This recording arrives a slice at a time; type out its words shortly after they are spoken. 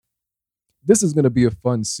this is going to be a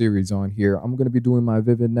fun series on here. I'm going to be doing my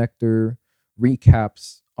Vivid Nectar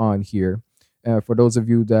recaps on here. For those of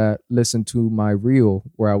you that listen to my reel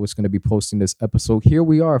where I was going to be posting this episode, here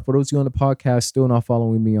we are. For those of you on the podcast still not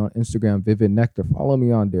following me on Instagram, Vivid Nectar, follow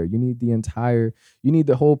me on there. You need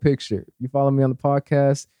the whole picture. You follow me on the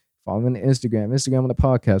podcast, follow me on the Instagram on the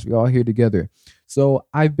podcast. We all here together. So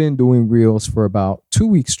I've been doing reels for about 2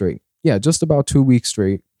 weeks straight. Yeah, just about 2 weeks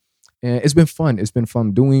straight. And it's been fun. It's been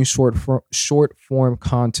fun doing short form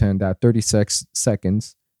content that 36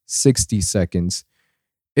 seconds, 60 seconds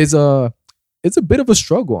is a it's a bit of a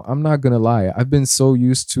struggle. I'm not gonna lie. I've been so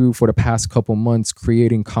used to for the past couple months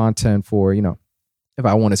creating content for, if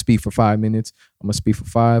I want to speak for 5 minutes, I'm gonna speak for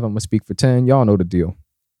five, I'm gonna speak for 10. Y'all know the deal.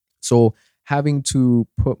 So having to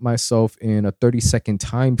put myself in a 30-second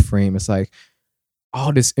time frame, it's like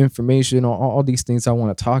all this information, all these things I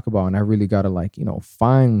want to talk about, and I really gotta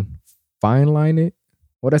fine line it.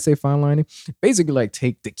 What I say, fine line it? Basically, like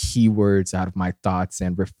take the keywords out of my thoughts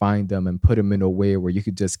and refine them and put them in a way where you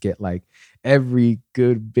could just get like every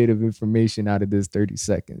good bit of information out of this 30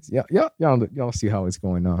 seconds. Yeah, y'all see how it's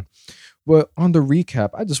going on. But on the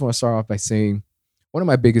recap, I just want to start off by saying one of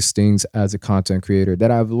my biggest things as a content creator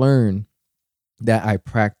that I've learned that I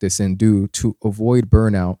practice and do to avoid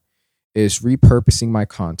burnout is repurposing my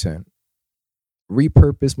content.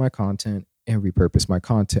 Repurpose my content and repurpose my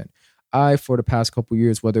content. For the past couple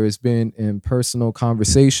years, whether it's been in personal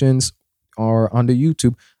conversations or on the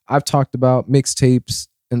YouTube, I've talked about mixtapes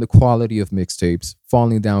and the quality of mixtapes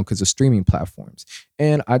falling down because of streaming platforms.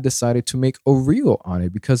 And I decided to make a reel on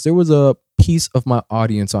it because there was a piece of my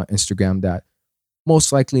audience on Instagram that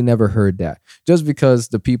most likely never heard that. Just because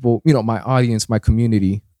the people, my audience, my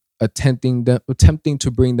community, attempting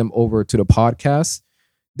to bring them over to the podcast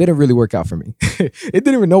didn't really work out for me. It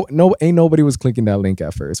didn't even ain't nobody was clicking that link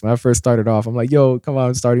at first. When I first started off, I'm like, yo, come on,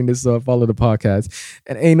 I'm starting this follow the podcast.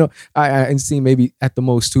 And I seen maybe at the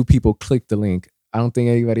most two people click the link. I don't think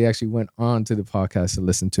anybody actually went on to the podcast to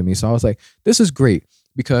listen to me. So I was like, this is great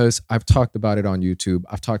because I've talked about it on YouTube.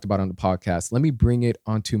 I've talked about it on the podcast. Let me bring it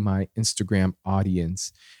onto my Instagram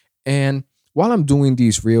audience. And while I'm doing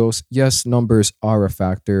these reels, yes, numbers are a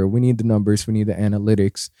factor. We need the numbers. We need the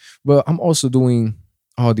analytics. But I'm also doing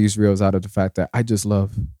all these reels out of the fact that I just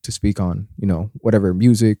love to speak on, whatever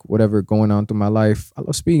music, whatever going on through my life. I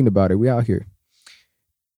love speaking about it. We out here.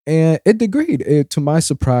 And it did great. To my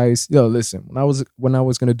surprise, listen, when I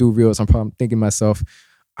was gonna do reels, I'm probably thinking to myself,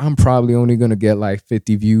 I'm probably only gonna get like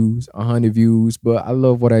 50 views, 100 views, but I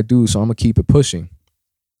love what I do, so I'm gonna keep it pushing.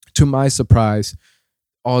 To my surprise,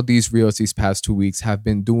 all these reels these past 2 weeks have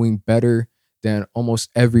been doing better than almost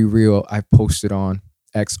every reel I've posted on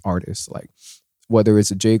X artists. Like whether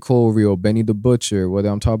it's a J. Cole reel, Benny the Butcher, whether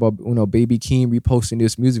I'm talking about, Baby Keem reposting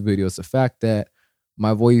this music video, it's the fact that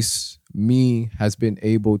my voice, has been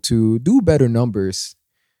able to do better numbers.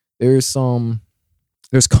 There's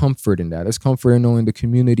comfort in that. There's comfort in knowing the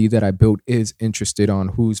community that I built is interested on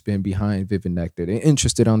who's been behind Vivid Nectar. They're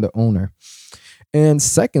interested on the owner. And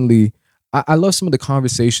secondly, I love some of the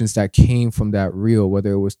conversations that came from that reel,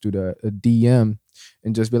 whether it was through the DM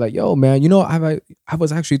and just be like, yo, man, I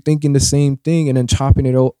was actually thinking the same thing, and then chopping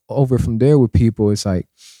it over from there with people. It's like,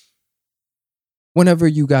 whenever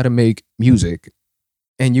you got to make music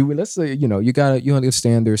and let's say, you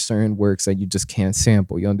understand there's certain works that you just can't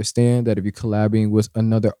sample. You understand that if you're collaborating with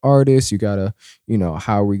another artist, you gotta,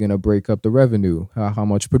 how are we going to break up the revenue? How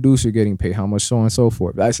much producer getting paid? How much so on and so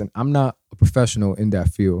forth. Listen, I'm not a professional in that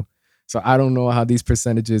field. So I don't know how these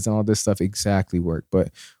percentages and all this stuff exactly work,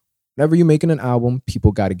 but whenever you're making an album,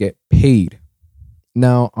 people got to get paid.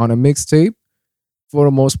 Now on a mixtape, for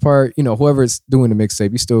the most part, whoever's doing the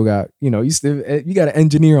mixtape, you still got, you got an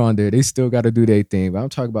engineer on there. They still got to do their thing. But I'm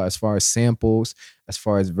talking about as far as samples, as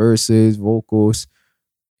far as verses, vocals,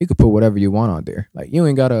 you could put whatever you want on there. Like you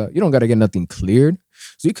don't gotta get nothing cleared.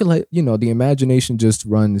 So you can the imagination just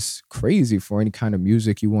runs crazy for any kind of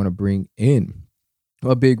music you want to bring in.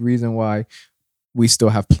 A big reason why we still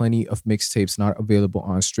have plenty of mixtapes not available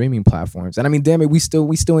on streaming platforms. And I mean, damn it, we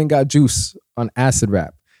still ain't got juice on acid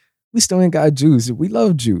rap. We still ain't got juice. We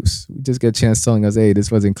love juice. We just get a chance telling us, hey, this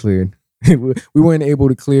wasn't cleared. We weren't able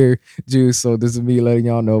to clear juice. So this is me letting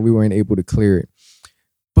y'all know we weren't able to clear it.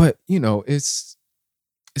 But, it's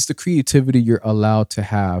the creativity you're allowed to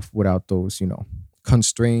have without those,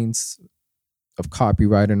 constraints of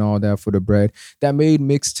copyright and all that for the bread that made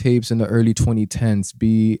mixtapes in the early 2010s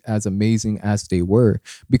be as amazing as they were.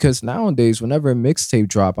 Because nowadays, whenever a mixtape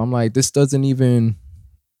drop, I'm like, this is an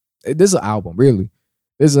album, really.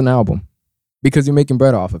 This is an album because you're making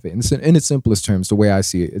bread off of it. And in its simplest terms, the way I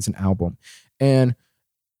see it, it's an album. And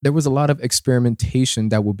there was a lot of experimentation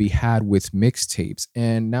that would be had with mixtapes.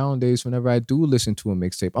 And nowadays, whenever I do listen to a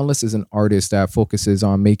mixtape, unless it's an artist that focuses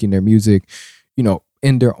on making their music,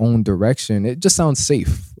 in their own direction, it just sounds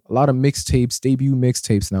safe. A lot of mixtapes, debut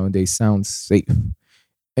mixtapes nowadays sound safe.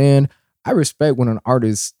 And I respect when an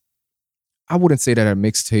artist, I wouldn't say that a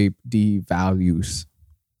mixtape devalues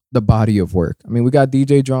the body of work. I mean, we got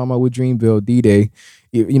DJ Drama with Dreamville, D-Day.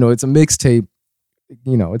 It's a mixtape.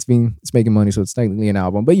 It's making money, so it's technically an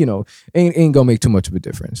album. But ain't gonna make too much of a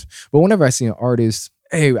difference. But whenever I see an artist,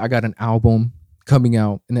 hey, I got an album coming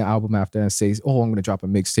out, and the album after that says, oh, I'm gonna drop a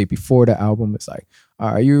mixtape before the album. It's like,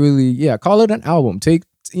 all right, you really, yeah, call it an album.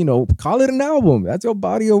 Call it an album. That's your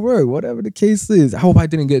body of work, whatever the case is. I hope I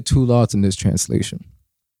didn't get too lost in this translation.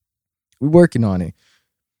 We're working on it.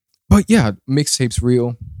 But yeah, mixtape's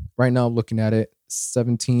real. Right now, I'm looking at it,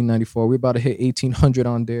 1794. We're about to hit 1800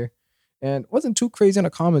 on there. And it wasn't too crazy in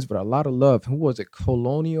the comments, but a lot of love. Who was it?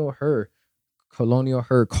 Colonial Her,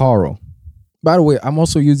 Carl. By the way, I'm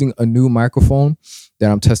also using a new microphone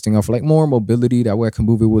that I'm testing out for like more mobility. That way I can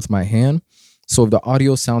move it with my hand. So if the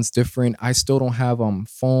audio sounds different, I still don't have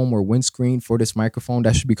foam or windscreen for this microphone.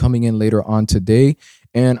 That should be coming in later on today.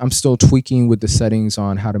 And I'm still tweaking with the settings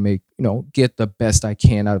on how to make, get the best I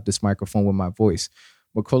can out of this microphone with my voice.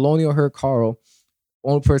 But Colonial Her Carl,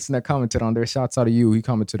 only person that commented on there, shouts out to you. He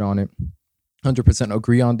commented on it. 100%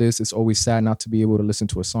 agree on this. It's always sad not to be able to listen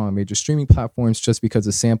to a song on major streaming platforms just because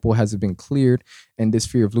the sample hasn't been cleared, and this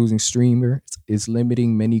fear of losing streamers is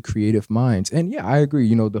limiting many creative minds. And yeah, I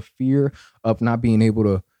agree. The fear of not being able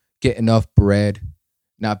to get enough bread,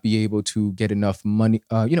 not be able to get enough money.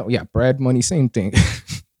 Bread, money, same thing.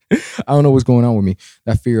 I don't know what's going on with me.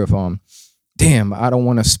 That fear of damn, I don't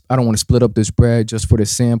want to split up this bread just for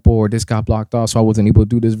this sample, or this got blocked off, so I wasn't able to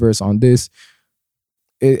do this verse on this.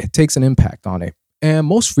 It takes an impact on it. And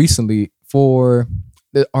most recently, for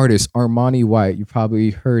the artist Armani White, you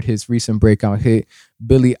probably heard his recent breakout hit,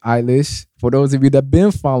 Billie Eilish. For those of you that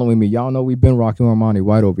been following me, y'all know we've been rocking Armani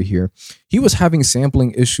White over here. He was having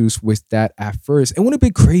sampling issues with that at first. It would have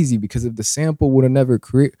been crazy because if the sample would have never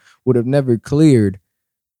cleared,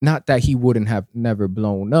 not that he wouldn't have never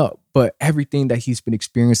blown up, but everything that he's been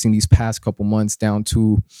experiencing these past couple months down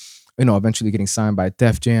to, eventually getting signed by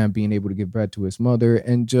Def Jam, being able to give bread to his mother,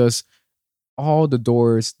 and just all the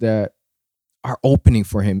doors that are opening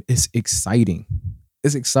for him is exciting.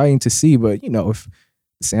 It's exciting to see, but if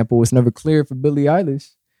the sample was never cleared for Billie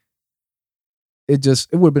Eilish, it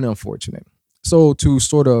would have been unfortunate. So to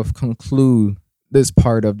sort of conclude this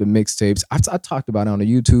part of the mixtapes, I talked about it on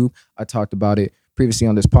the YouTube. I talked about it previously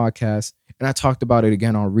on this podcast, and I talked about it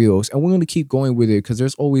again on Reels. And we're going to keep going with it because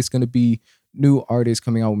there's always going to be new artists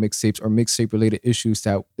coming out with mixtapes or mixtape related issues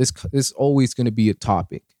that this is always going to be a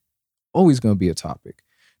topic. Always going to be a topic.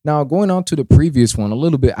 Now, going on to the previous one, a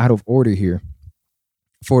little bit out of order here.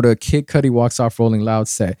 For the Kid Cudi Walks Off Rolling Loud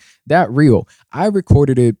set, that reel, I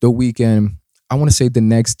recorded it the weekend, I want to say the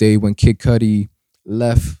next day when Kid Cudi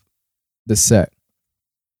left the set.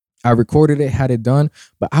 I recorded it, had it done,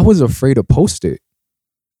 but I was afraid to post it.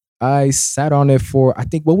 I sat on it for, I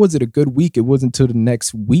think, a good week? It wasn't until the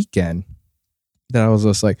next weekend that I was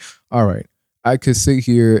just like, all right, I could sit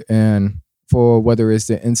here and for whether it's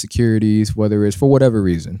the insecurities, whether it's for whatever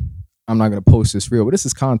reason, I'm not going to post this reel, but this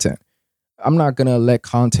is content. I'm not going to let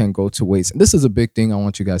content go to waste. And this is a big thing I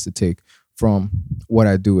want you guys to take from what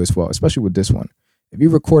I do as well, especially with this one. If you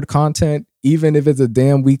record content, even if it's a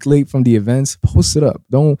damn week late from the events, post it up.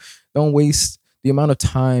 Don't waste the amount of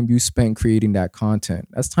time you spend creating that content.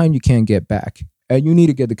 That's time you can't get back. And you need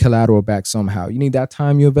to get the collateral back somehow. You need that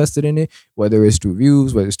time you invested in it, whether it's through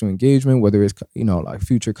views, whether it's through engagement, whether it's, like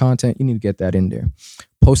future content, you need to get that in there.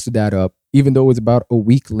 Posted that up, even though it was about a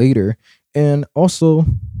week later, and also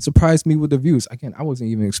surprised me with the views. Again, I wasn't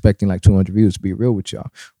even expecting like 200 views, to be real with y'all.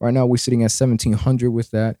 Right now, we're sitting at 1,700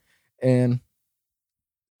 with that. And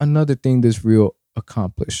another thing this reel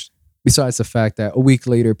accomplished, besides the fact that a week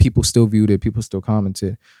later, people still viewed it, people still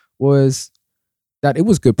commented, was that it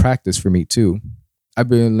was good practice for me too. I've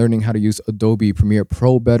been learning how to use Adobe Premiere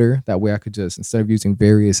Pro better. That way I could just, instead of using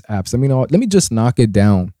various apps, let me just knock it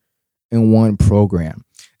down in one program.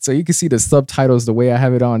 So you can see the subtitles the way I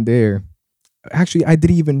have it on there. Actually, I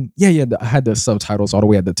didn't even, I had the subtitles all the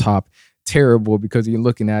way at the top. Terrible, because you're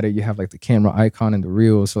looking at it, you have like the camera icon and the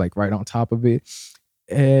reels like right on top of it.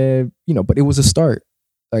 But it was a start.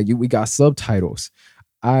 We got subtitles.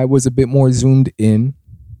 I was a bit more zoomed in,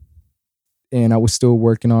 and I was still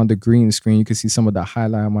working on the green screen. You can see some of the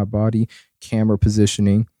highlight on my body, camera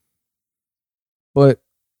positioning. But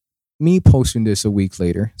me posting this a week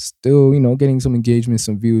later, still, getting some engagement,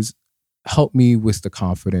 some views, helped me with the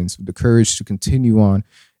confidence, the courage to continue on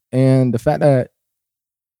And the fact that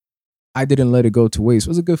I didn't let it go to waste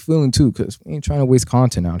was a good feeling too, because we ain't trying to waste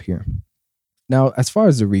content out here. Now, as far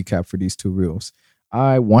as the recap for these two reels,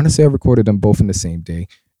 I want to say I recorded them both in the same day.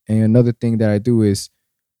 And another thing that I do is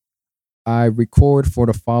I record for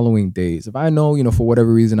the following days. If I know, for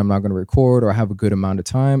whatever reason, I'm not going to record or I have a good amount of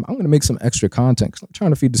time, I'm going to make some extra content because I'm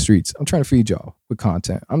trying to feed the streets. I'm trying to feed y'all with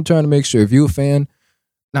content. I'm trying to make sure if you're a fan,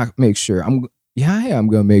 not make sure. I'm going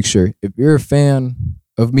to make sure if you're a fan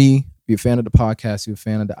of me, you're a fan of the podcast, you're a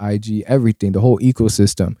fan of the IG, everything, the whole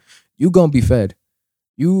ecosystem, you're going to be fed.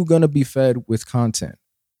 You're going to be fed with content.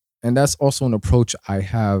 And that's also an approach I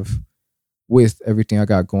have with everything I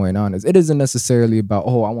got going on. Is it isn't necessarily about,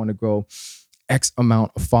 I want to grow X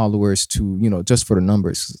amount of followers to, just for the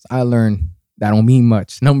numbers. I learned that don't mean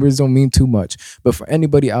much. Numbers don't mean too much. But for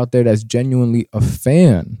anybody out there that's genuinely a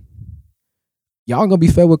fan, y'all gonna be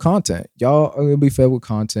fed with content. Y'all are gonna be fed with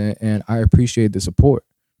content, and I appreciate the support.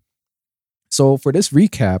 So for this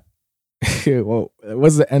recap, well,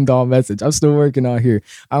 what's the end all message? I'm still working out here.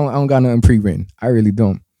 I don't got nothing pre-written. I really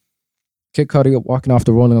don't. Kid Cudi walking off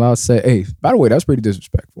the Rolling Loud said, hey, by the way, that's pretty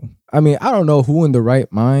disrespectful. I mean, I don't know who in the right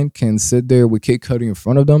mind can sit there with Kid Cudi in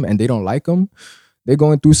front of them and they don't like him. They're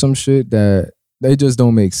going through some shit that they just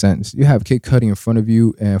don't make sense. You have Kid Cudi in front of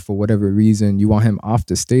you and for whatever reason you want him off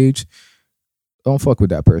the stage. Don't fuck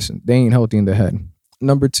with that person. They ain't healthy in the head.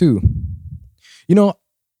 Number two,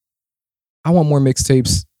 I want more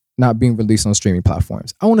mixtapes not being released on streaming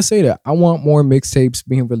platforms. I want to say that. I want more mixtapes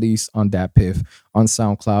being released on DatPiff, on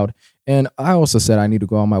SoundCloud. And I also said I need to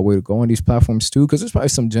go on my way to go on these platforms too, because there's probably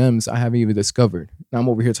some gems I haven't even discovered. Now I'm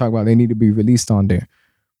over here talking about they need to be released on there.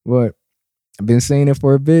 But I've been saying it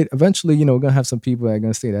for a bit. Eventually, we're going to have some people that are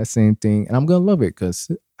going to say that same thing. And I'm going to love it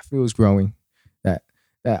because I feel it's growing.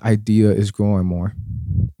 That idea is growing more.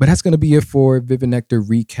 But that's going to be it for Vivid Nectar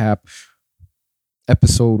Recap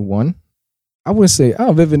Episode 1. I would say,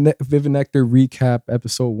 Vivid Nectar Recap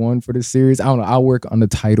Episode 1 for this series. I don't know. I'll work on the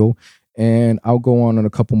title and I'll go on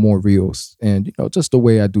a couple more reels. And, just the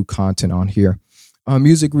way I do content on here.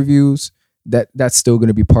 Music reviews, that's still going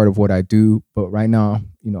to be part of what I do. But right now,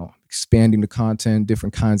 expanding the content,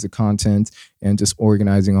 different kinds of content, and just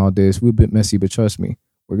organizing all this. We're a bit messy, but trust me,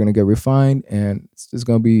 we're going to get refined and it's just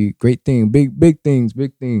going to be great thing. Big things,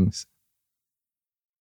 big things.